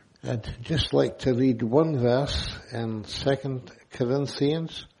I'd just like to read one verse in 2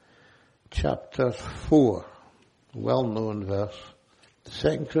 Corinthians chapter 4, well-known verse.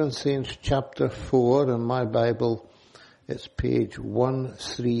 2 Corinthians chapter 4 in my Bible, it's page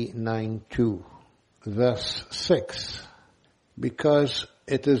 1392, verse 6. Because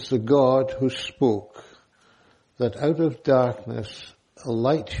it is the God who spoke that out of darkness a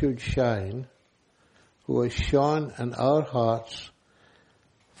light should shine, who has shone in our hearts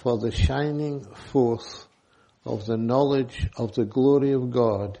for the shining forth of the knowledge of the glory of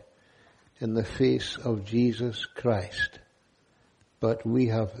God in the face of Jesus Christ. But we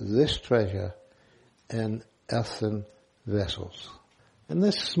have this treasure in earthen vessels. In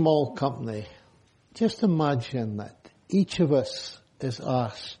this small company, just imagine that each of us is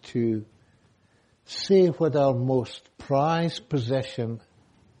asked to say what our most prized possession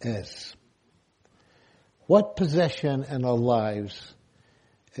is. What possession in our lives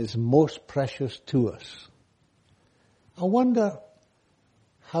is most precious to us? I wonder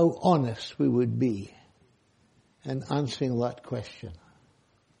how honest we would be in answering that question.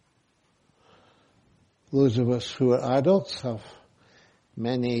 Those of us who are adults have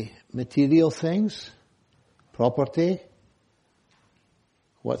many material things, property,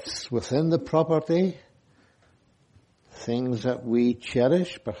 what's within the property, things that we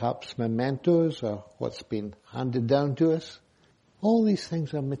cherish, perhaps mementos or what's been handed down to us. All these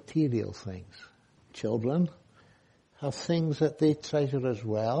things are material things. Children have things that they treasure as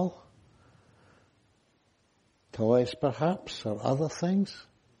well. Toys perhaps, or other things.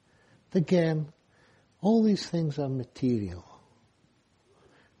 Again, all these things are material.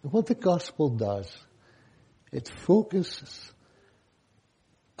 And what the gospel does, it focuses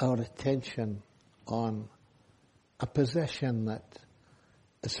our attention on a possession that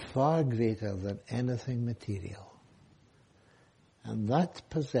is far greater than anything material. And that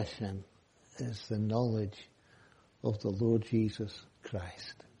possession is the knowledge of the Lord Jesus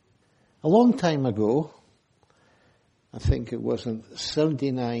Christ. A long time ago, I think it was in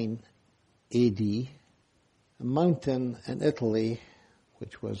 79 AD, a mountain in Italy,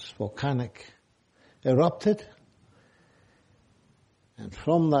 which was volcanic, erupted. And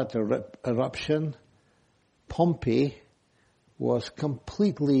from that eruption, Pompeii was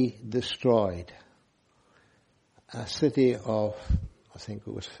completely destroyed. A city of, I think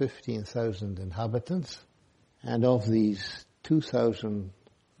it was 15,000 inhabitants, and of these, 2,000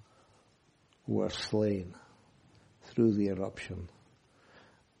 were slain through the eruption.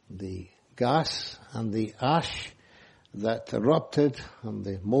 The gas and the ash that erupted and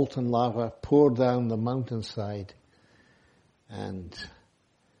the molten lava poured down the mountainside and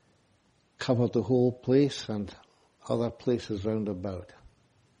covered the whole place and other places round about.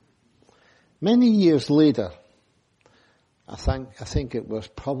 Many years later, I think it was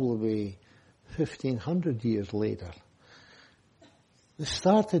probably 1,500 years later, they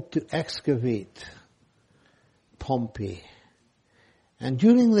started to excavate Pompeii. And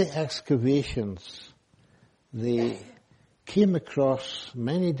during the excavations, they came across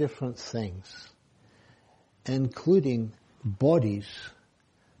many different things, including bodies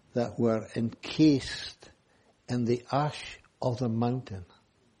that were encased in the ash of the mountain.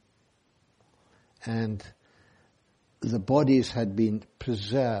 And the bodies had been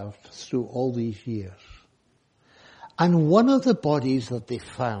preserved through all these years. And one of the bodies that they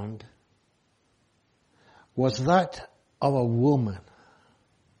found was that of a woman.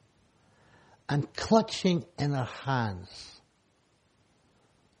 And clutching in her hands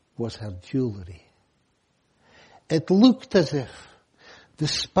was her jewelry. It looked as if,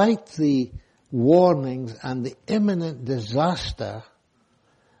 despite the warnings and the imminent disaster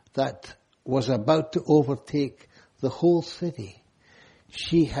that was about to overtake the whole city,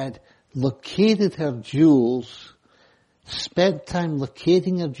 she had located her jewels, spent time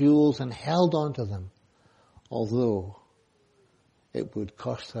locating her jewels and held on to them, although it would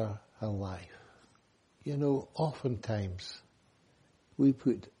cost her her life. You know, oftentimes we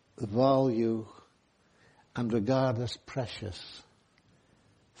put value and regard as precious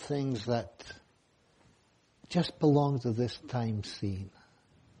things that just belong to this time scene.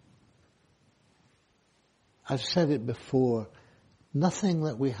 I've said it before, nothing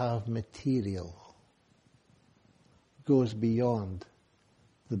that we have material goes beyond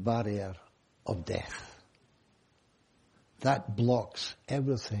the barrier of death. That blocks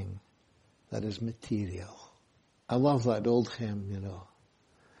everything that is material. I love that old hymn, you know,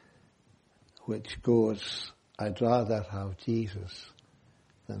 which goes, I'd rather have Jesus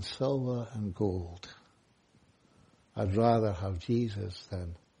than silver and gold. I'd rather have Jesus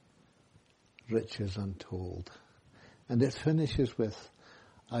than riches untold. And it finishes with,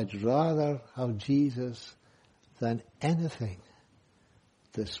 I'd rather have Jesus than anything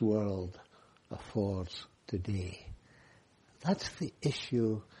this world affords today. That's the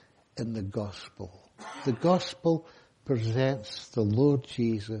issue in the gospel. The gospel presents the Lord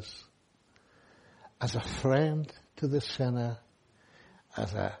Jesus as a friend to the sinner,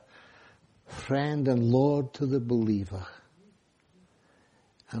 as a friend and Lord to the believer.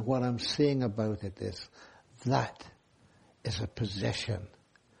 And what I'm saying about it is that is a possession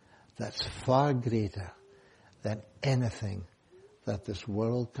that's far greater than anything that this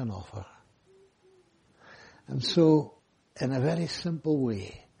world can offer. And so, in a very simple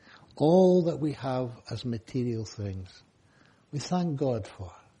way, all that we have as material things, we thank God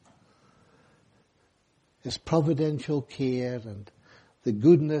for. His providential care and the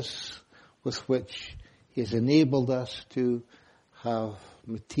goodness with which He has enabled us to have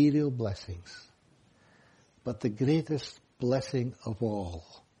material blessings. But the greatest blessing of all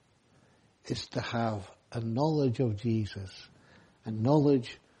is to have a knowledge of Jesus, a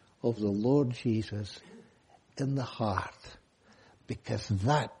knowledge of the Lord Jesus in the heart, because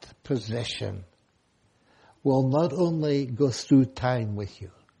that possession will not only go through time with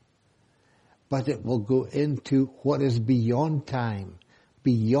you, but it will go into what is beyond time,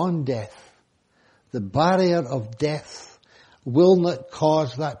 beyond death. The barrier of death will not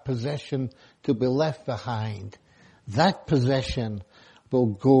cause that possession to be left behind. That possession will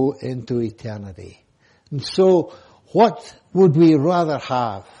go into eternity. And so, what would we rather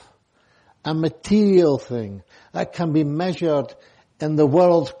have? A material thing that can be measured in the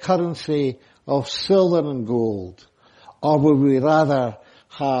world's currency of silver and gold? Or would we rather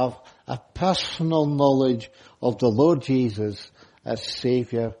have a personal knowledge of the Lord Jesus as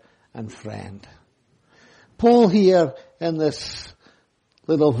Saviour and friend? Paul here in this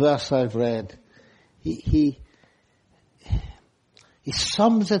little verse I've read, he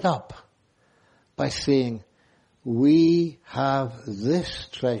sums it up by saying, we have this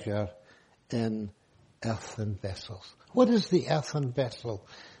treasure in earthen vessels. What is the earthen vessel?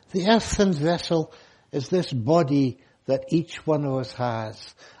 The earthen vessel is this body that each one of us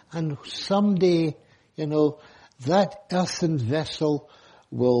has. And someday, that earthen vessel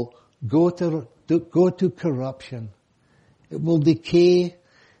will go to corruption. It will decay.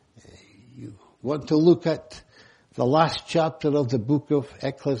 You want to look at the last chapter of the book of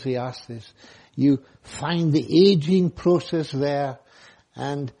Ecclesiastes. You find the aging process there,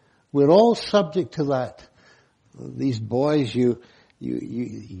 and we're all subject to that. These boys,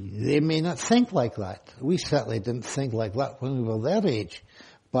 they may not think like that. We certainly didn't think like that when we were their age.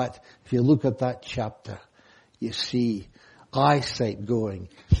 But if you look at that chapter, you see eyesight going,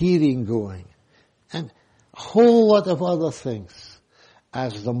 hearing going, and a whole lot of other things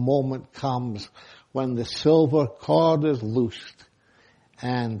as the moment comes when the silver cord is loosed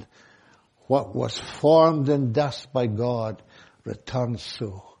and what was formed in dust by God returns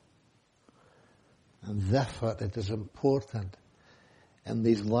so. And therefore it is important in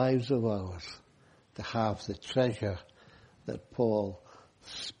these lives of ours to have the treasure that Paul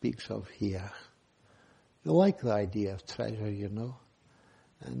speaks of here. You like the idea of treasure,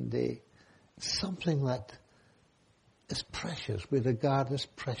 and it's something that is precious, we regard as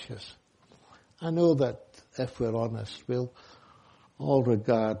precious. I know that if we're honest, we'll all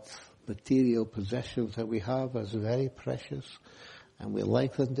regard material possessions that we have as very precious, and we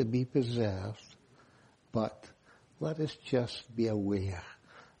like them to be preserved. But let us just be aware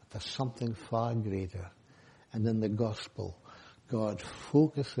that there's something far greater. And in the gospel, God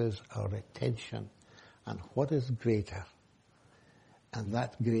focuses our attention on what is greater. And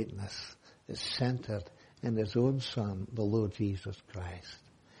that greatness is centered in His own Son, the Lord Jesus Christ.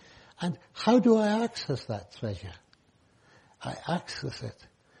 And how do I access that treasure? I access it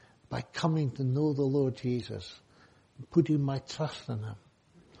by coming to know the Lord Jesus, putting my trust in Him,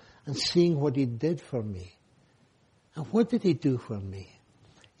 and seeing what He did for me. And what did He do for me?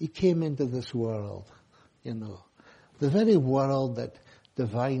 He came into this world, the very world that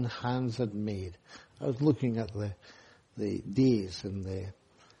divine hands had made. I was looking at the days and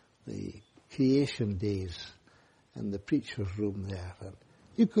the creation days in the preacher's room there, and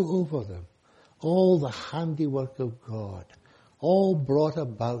you go over them. All the handiwork of God, all brought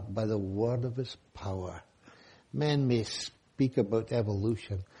about by the word of His power. Men may speak about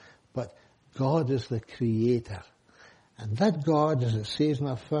evolution, but God is the creator. And that God, as it says in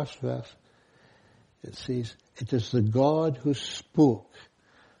our first verse, it says, it is the God who spoke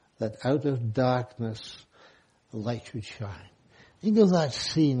that out of darkness light should shine. Think of that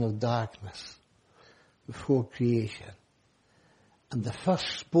scene of darkness before creation. And the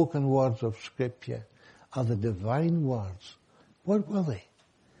first spoken words of Scripture are the divine words. What were they?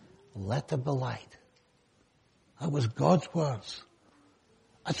 let there be light. That was God's words.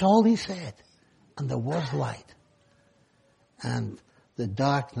 That's all he said. And there was light. And the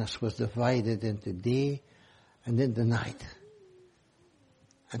darkness was divided into day and into night.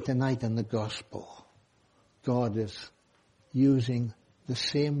 And tonight in the gospel, God is using the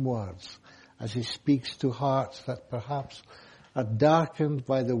same words as he speaks to hearts that perhaps are darkened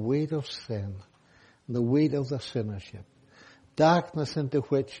by the weight of sin, the weight of the sinnership. Darkness into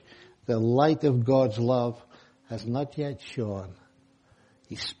which the light of God's love has not yet shone.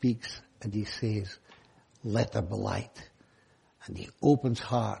 He speaks and he says, let there be light. And he opens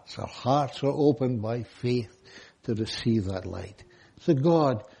hearts. Our hearts are opened by faith to receive that light. It's a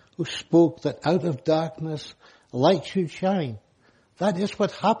God who spoke that out of darkness light should shine. That is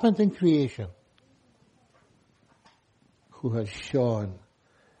what happened in creation. Who has shone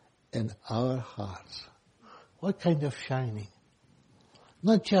in our hearts. What kind of shining?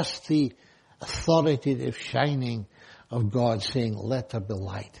 Not just the authoritative shining of God saying, let there be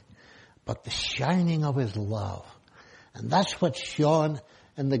light, but the shining of his love. And that's what shone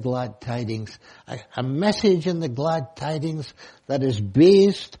in the glad tidings. A message in the glad tidings that is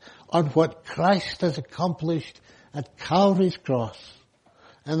based on what Christ has accomplished at Calvary's cross.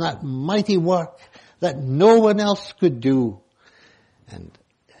 And that mighty work that no one else could do. And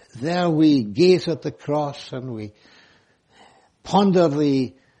there we gaze at the cross and we ponder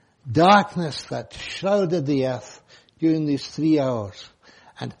the darkness that shrouded the earth during these 3 hours.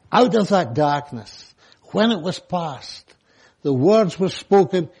 And out of that darkness, when it was past, the words were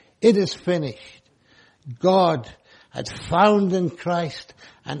spoken, it is finished. God had found in Christ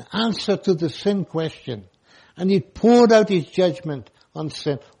an answer to the sin question. And he poured out his judgment on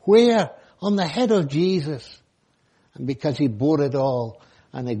sin. Where? On the head of Jesus. And because he bore it all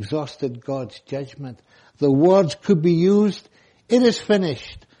and exhausted God's judgment, the words could be used, it is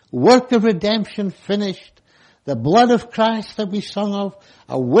finished. Work of redemption finished. The blood of Christ that we sung of,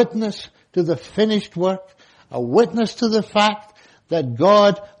 a witness to the finished work, a witness to the fact that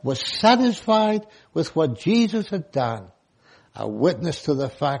God was satisfied with what Jesus had done, a witness to the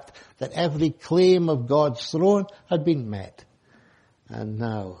fact that every claim of God's throne had been met. And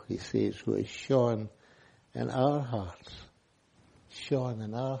now, he says, who is shone in our hearts. Shone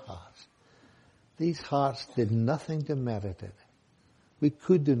in our hearts. These hearts did nothing to merit it. We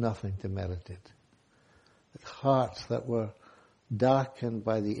could do nothing to merit it. The hearts that were darkened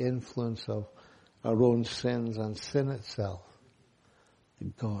by the influence of our own sins and sin itself.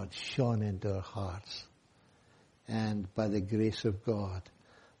 God shone into our hearts. And by the grace of God,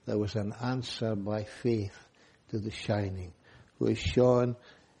 there was an answer by faith to the shining, who is shone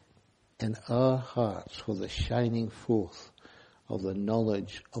in our hearts for the shining forth of the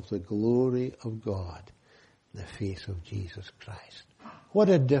knowledge of the glory of God in the face of Jesus Christ. What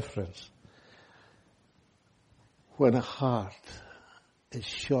a difference when a heart is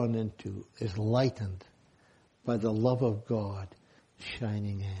shone into, is lightened by the love of God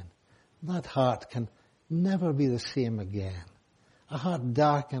shining in. That heart can never be the same again. A heart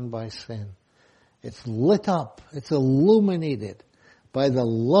darkened by sin. It's lit up, it's illuminated by the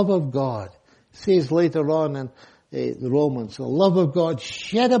love of God. It says later on in the Romans, the love of God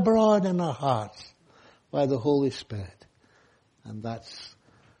shed abroad in our hearts by the Holy Spirit. And that's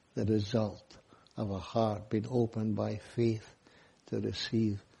the result of a heart being opened by faith to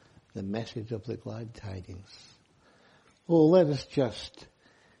receive the message of the glad tidings. Oh, let us just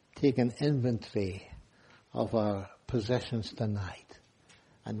take an inventory of our possessions tonight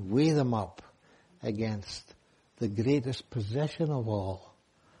and weigh them up against the greatest possession of all,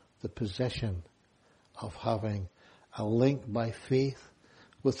 the possession of having a link by faith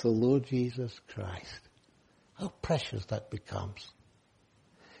with the Lord Jesus Christ. How precious that becomes.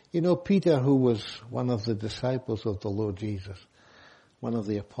 You know, Peter, who was one of the disciples of the Lord Jesus, one of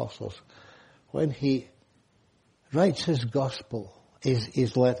the apostles, when he writes his gospel,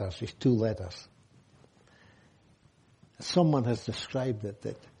 his letters, his 2 letters, someone has described it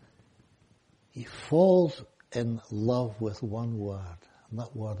that he falls in love with one word, and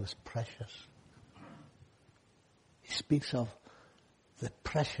that word is precious. He speaks of the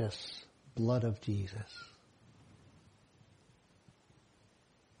precious blood of Jesus.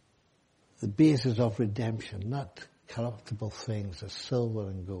 The basis of redemption, not corruptible things as silver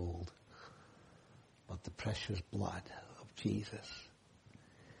and gold, but the precious blood of Jesus.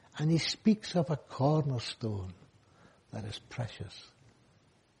 And he speaks of a cornerstone that is precious.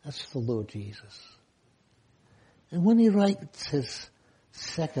 That's the Lord Jesus. And when he writes his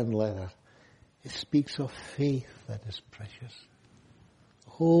 2nd letter, he speaks of faith that is precious.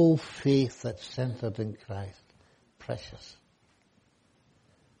 The whole faith that's centered in Christ, precious.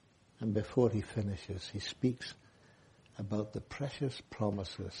 And before he finishes, he speaks about the precious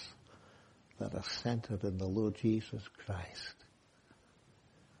promises that are centered in the Lord Jesus Christ.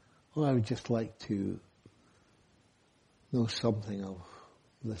 Oh, I would just like to know something of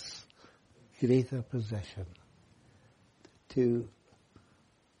this greater possession, to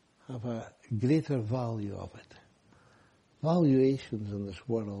have a greater value of it. Valuations in this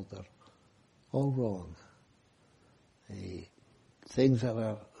world are all wrong. Things that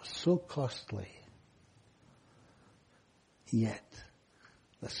are so costly, yet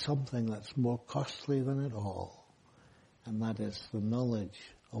there's something that's more costly than it all, and that is the knowledge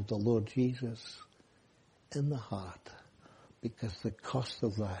of the Lord Jesus in the heart, because the cost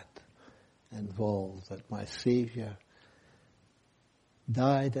of that involved that my Saviour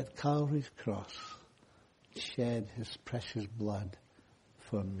died at Calvary's cross, shed his precious blood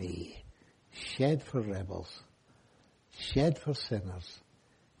for me, shed for rebels, shed for sinners,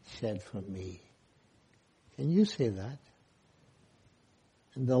 shed for me. Can you say that?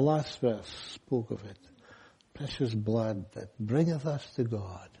 And the last verse spoke of it. Precious blood that bringeth us to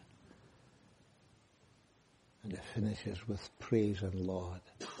God. And it finishes with praise and laud.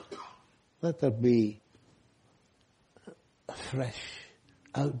 Let there be a fresh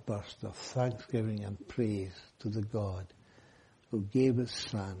outburst of thanksgiving and praise to the God who gave his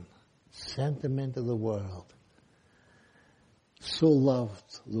Son, sent him into the world, so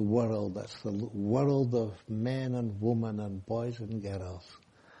loved the world, that's the world of men and women and boys and girls,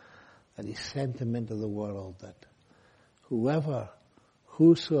 that he sent him into the world, that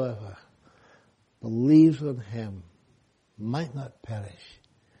whosoever believes on him might not perish,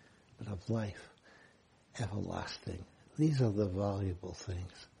 but have life everlasting. These are the valuable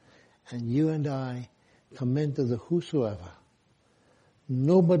things. And you and I come into the whosoever.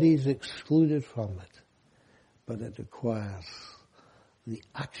 Nobody's excluded from it, but it requires the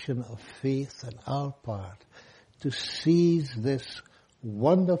action of faith on our part to seize this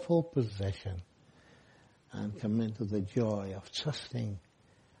wonderful possession and come into the joy of trusting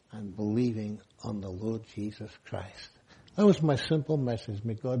and believing on the Lord Jesus Christ. That was my simple message.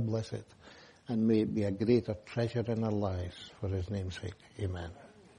 May God bless it, and may it be a greater treasure in our lives for his name's sake. Amen.